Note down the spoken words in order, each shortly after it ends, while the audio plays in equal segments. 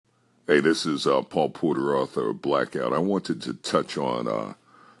Hey, this is Paul Porter, author of Blackout. I wanted to touch on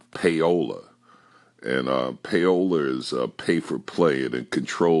payola. And payola is pay for play, and it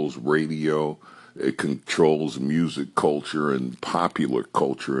controls radio, it controls music culture and popular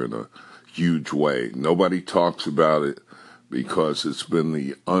culture in a huge way. Nobody talks about it because it's been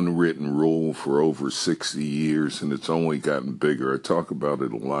the unwritten rule for over 60 years, and it's only gotten bigger. I talk about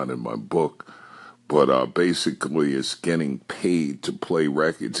it a lot in my book. But basically, it's getting paid to play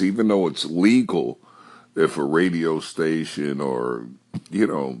records, even though it's legal if a radio station or,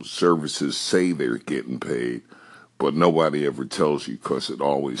 services say they're getting paid. But nobody ever tells you because it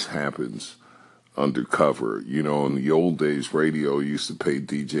always happens undercover. In the old days, radio used to pay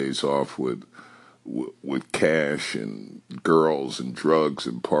DJs off with cash and girls and drugs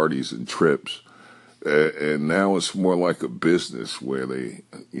and parties and trips. And now it's more like a business where they,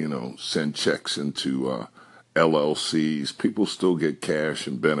 send checks into LLCs. People still get cash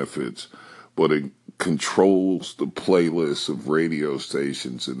and benefits, but it controls the playlist of radio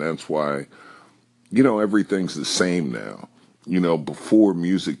stations. And that's why, everything's the same now. Before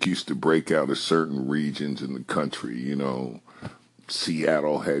music used to break out of certain regions in the country.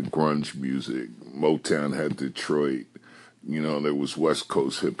 Seattle had grunge music. Motown had Detroit. There was West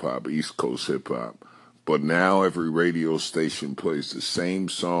Coast hip-hop, East Coast hip-hop. But now every radio station plays the same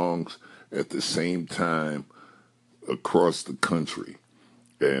songs at the same time across the country.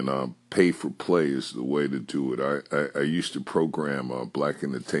 And pay for play is the way to do it. I used to program Black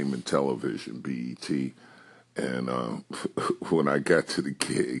Entertainment Television, BET. And when I got to the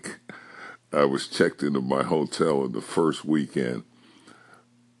gig, I was checked into my hotel, and the first weekend,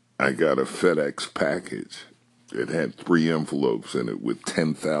 I got a FedEx package. It had 3 envelopes in it with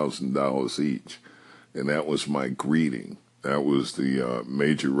 $10,000 each. And that was my greeting. That was the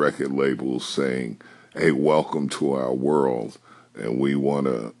major record labels saying, hey, welcome to our world, and we want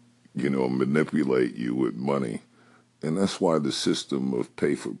to, manipulate you with money. And that's why the system of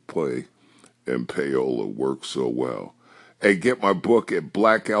pay for play and payola works so well. Hey, get my book at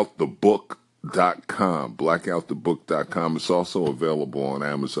blackoutthebook.com. Blackoutthebook.com. It's also available on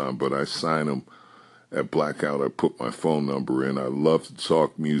Amazon, but I sign them at Blackout. I put my phone number in. I love to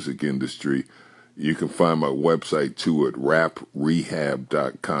talk music industry. You can find my website, too, at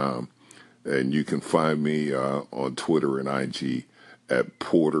raprehab.com. And you can find me on Twitter and IG at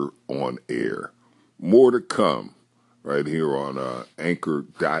Porter on Air. More to come right here on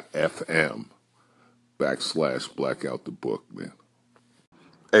anchor.fm /Blackout the Book, man.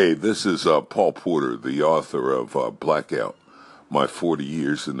 Hey, this is Paul Porter, the author of Blackout, My 40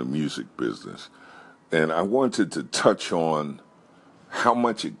 Years in the Music Business. And I wanted to touch on how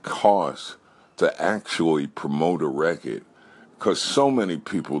much it costs to actually promote a record, because so many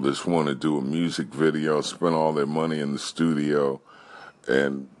people just want to do a music video, spend all their money in the studio,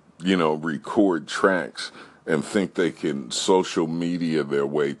 and, record tracks and think they can social media their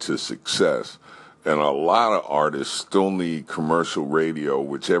way to success. And a lot of artists still need commercial radio,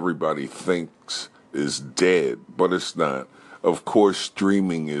 which everybody thinks is dead, but it's not. Of course,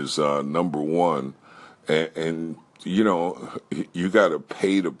 streaming is number one, and you got to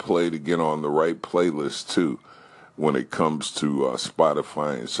pay to play to get on the right playlist, too, when it comes to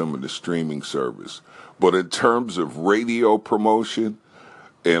Spotify and some of the streaming service. But in terms of radio promotion,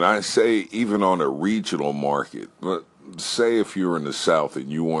 and I say even on a regional market, say if you're in the South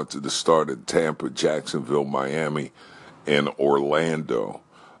and you wanted to start in Tampa, Jacksonville, Miami, and Orlando,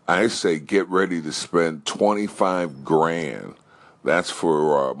 I say get ready to spend $25,000. That's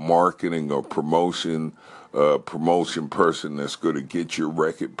for marketing or promotion person that's going to get your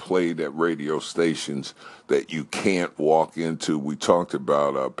record played at radio stations that you can't walk into. We talked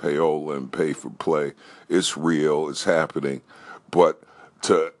about payola and pay for play. It's real. It's happening. But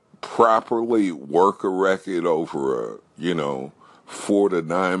to properly work a record over a, 4 to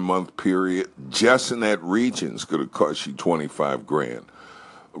 9 month period, just in that region is going to cost you $25,000.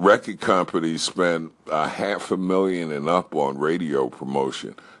 Record companies spend $500,000 and up on radio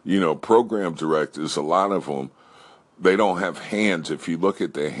promotion. Program directors, a lot of them, they don't have hands. If you look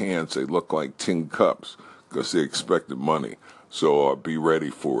at their hands, they look like tin cups because they expected money. So be ready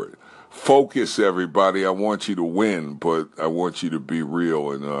for it. Focus, everybody. I want you to win, but I want you to be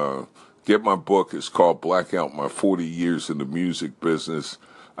real. And get my book. It's called Blackout, My 40 Years in the Music Business.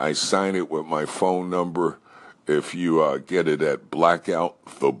 I sign it with my phone number. If you get it at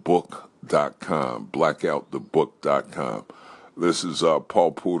blackoutthebook.com, blackoutthebook.com. This is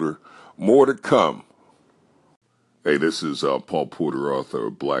Paul Porter. More to come. Hey, this is Paul Porter, author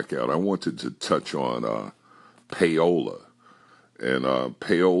of Blackout. I wanted to touch on payola. And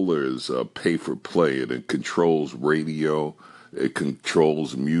payola is pay for play, and it controls radio, It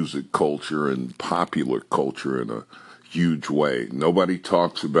controls music culture and popular culture in a huge way. Nobody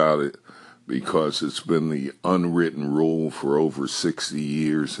talks about it because it's been the unwritten rule for over 60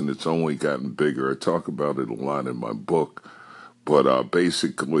 years, and it's only gotten bigger. I talk about it a lot in my book, but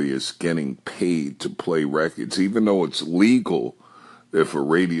basically it's getting paid to play records, even though it's legal if a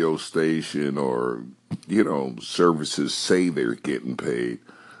radio station or, services say they're getting paid,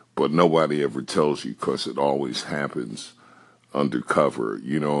 but nobody ever tells you because it always happens undercover.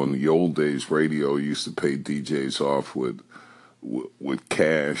 In the old days, radio used to pay DJs off with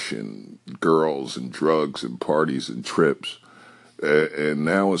cash and girls and drugs and parties and trips. And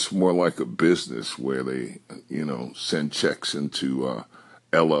now it's more like a business where they, send checks into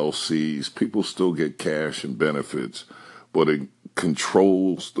LLCs. People still get cash and benefits, but it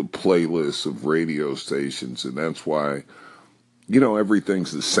controls the playlist of radio stations. And that's why,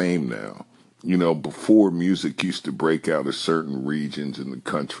 everything's the same now. Before, music used to break out of certain regions in the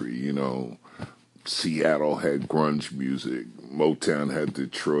country. Seattle had grunge music. Motown had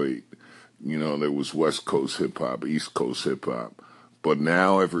Detroit. There was West Coast hip-hop, East Coast hip-hop. But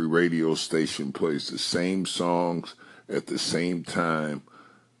now every radio station plays the same songs at the same time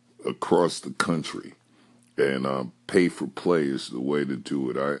across the country. And pay for play is the way to do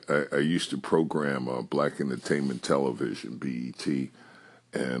it. I used to program Black Entertainment Television, BET.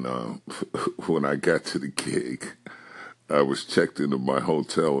 And when I got to the gig, I was checked into my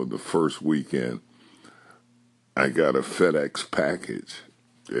hotel, and the first weekend, I got a FedEx package.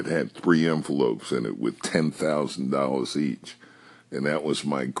 It had 3 envelopes in it with $10,000 each. And that was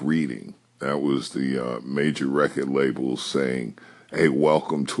my greeting. That was the major record labels saying, hey,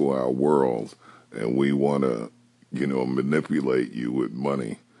 welcome to our world, and we want to, manipulate you with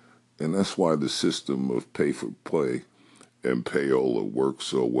money. And that's why the system of pay for play and payola works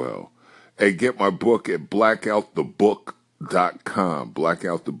so well. Hey, get my book at blackoutthebook.com.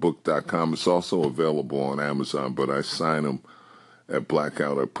 Blackoutthebook.com. It's also available on Amazon, but I sign them at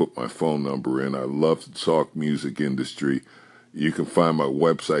Blackout. I put my phone number in. I love to talk music industry. You can find my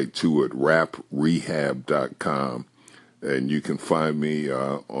website, too, at raprehab.com. And you can find me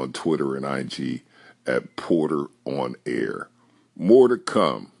on Twitter and IG at Porter on Air. More to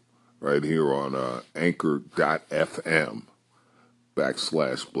come right here on anchor.fm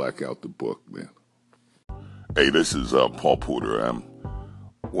 /Blackout the Book, man. Hey, this is Paul Porter. I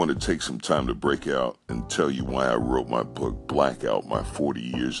want to take some time to break out and tell you why I wrote my book, Blackout, My 40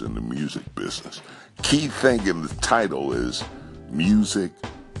 Years in the Music Business. Key thing in the title is music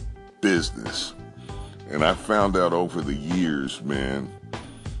business. And I found out over the years, man,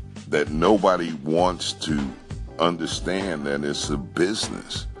 that nobody wants to understand that it's a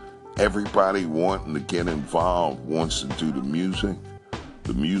business. Everybody wanting to get involved wants to do the music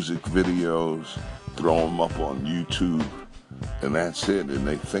videos, throw them up on YouTube, and that's it. And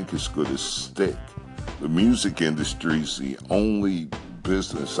they think it's going to stick. The music industry is the only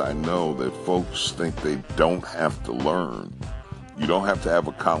business I know that folks think they don't have to learn. You don't have to have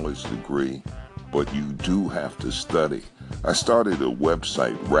a college degree, but you do have to study. I started a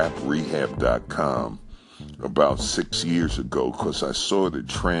website, raprehab.com, about 6 years ago because I saw the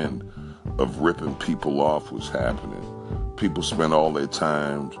trend of ripping people off was happening. People spend all their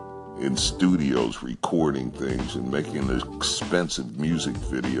time in studios recording things and making expensive music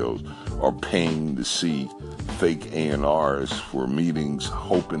videos, or paying to see fake A&Rs for meetings,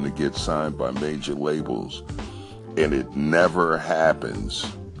 hoping to get signed by major labels. And it never happens,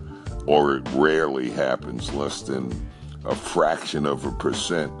 or it rarely happens, less than a fraction of a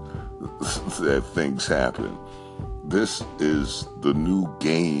percent that things happen. This is the new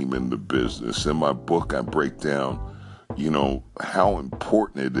game in the business. In my book, I break down, how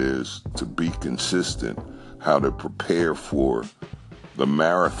important it is to be consistent, how to prepare for the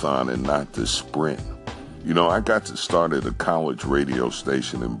marathon and not the sprint. I got to start at a college radio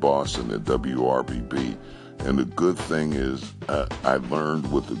station in Boston at WRBB. And the good thing is I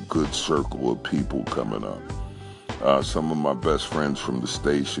learned with a good circle of people coming up. Some of my best friends from the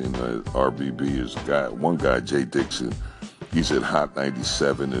station at RBB is one guy, Jay Dixon. He's at Hot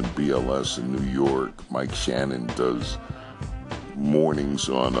 97 and BLS in New York. Mike Shannon does mornings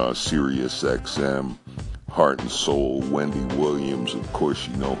on Sirius XM. Heart and Soul. Wendy Williams, of course,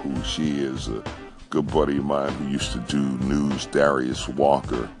 you know who she is. A good buddy of mine who used to do news, Darius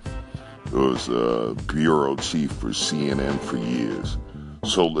Walker. Was a bureau chief for CNN for years.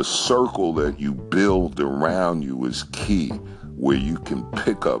 So the circle that you build around you is key, where you can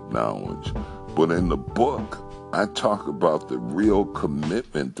pick up knowledge. But in the book, I talk about the real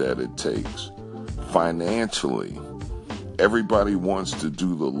commitment that it takes financially Everybody wants to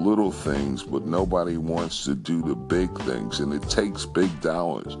do the little things, but nobody wants to do the big things, and it takes big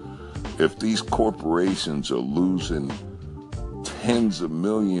dollars. If these corporations are losing tens of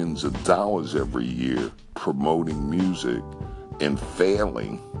millions of dollars every year promoting music and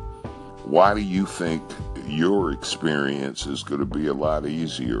failing, why do you think your experience is going to be a lot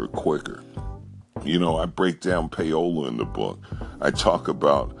easier or quicker? You know, I break down payola in the book. I talk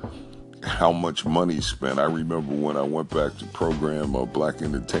about how much money spent. I remember when I went back to program Black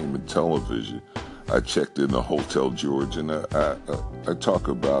Entertainment Television, I checked in the Hotel George, and I talk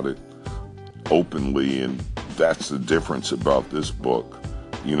about it openly, and that's the difference about this book.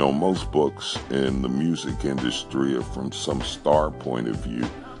 You know, most books in the music industry are from some star point of view,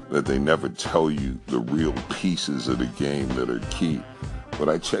 that they never tell you the real pieces of the game that are key. But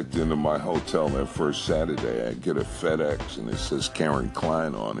I checked into my hotel that first Saturday. I get a FedEx, and it says Karen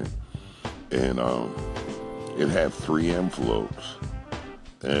Klein on it. And it had 3 envelopes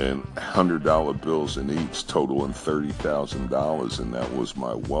and $100 bills in each, totaling $30,000. And that was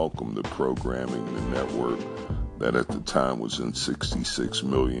my welcome to programming the network that at the time was in 66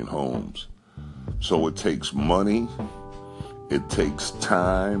 million homes. So it takes money, it takes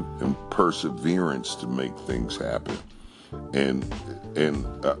time and perseverance to make things happen. And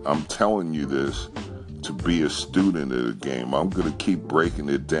I'm telling you this to be a student of the game. I'm going to keep breaking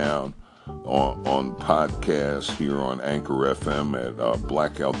it down on podcasts here on Anchor FM at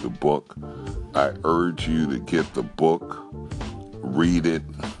Blackout the Book. I urge you to get the book, read it.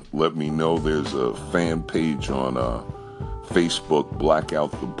 Let me know. There's a fan page on Facebook,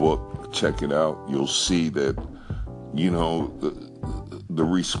 Blackout the Book. Check it out. You'll see that, you know, the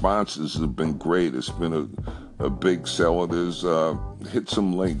responses have been great. It's been a big seller. There's hit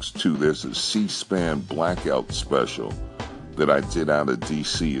some links too. There's a C-SPAN Blackout special that I did out of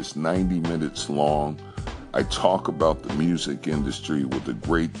DC. It's 90 minutes long. I talk about the music industry with a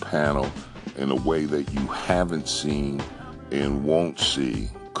great panel in a way that you haven't seen and won't see,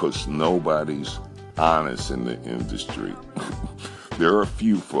 because nobody's honest in the industry. There are a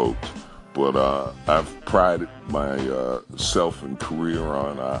few folks, but I've prided myself and career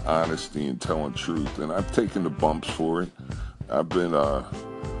on honesty and telling truth, and I've taken the bumps for it. I've been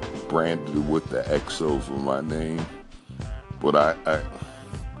branded with the X over my name, but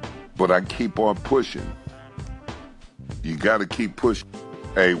I keep on pushing. You got to keep pushing.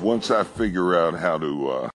 Hey, once I figure out how to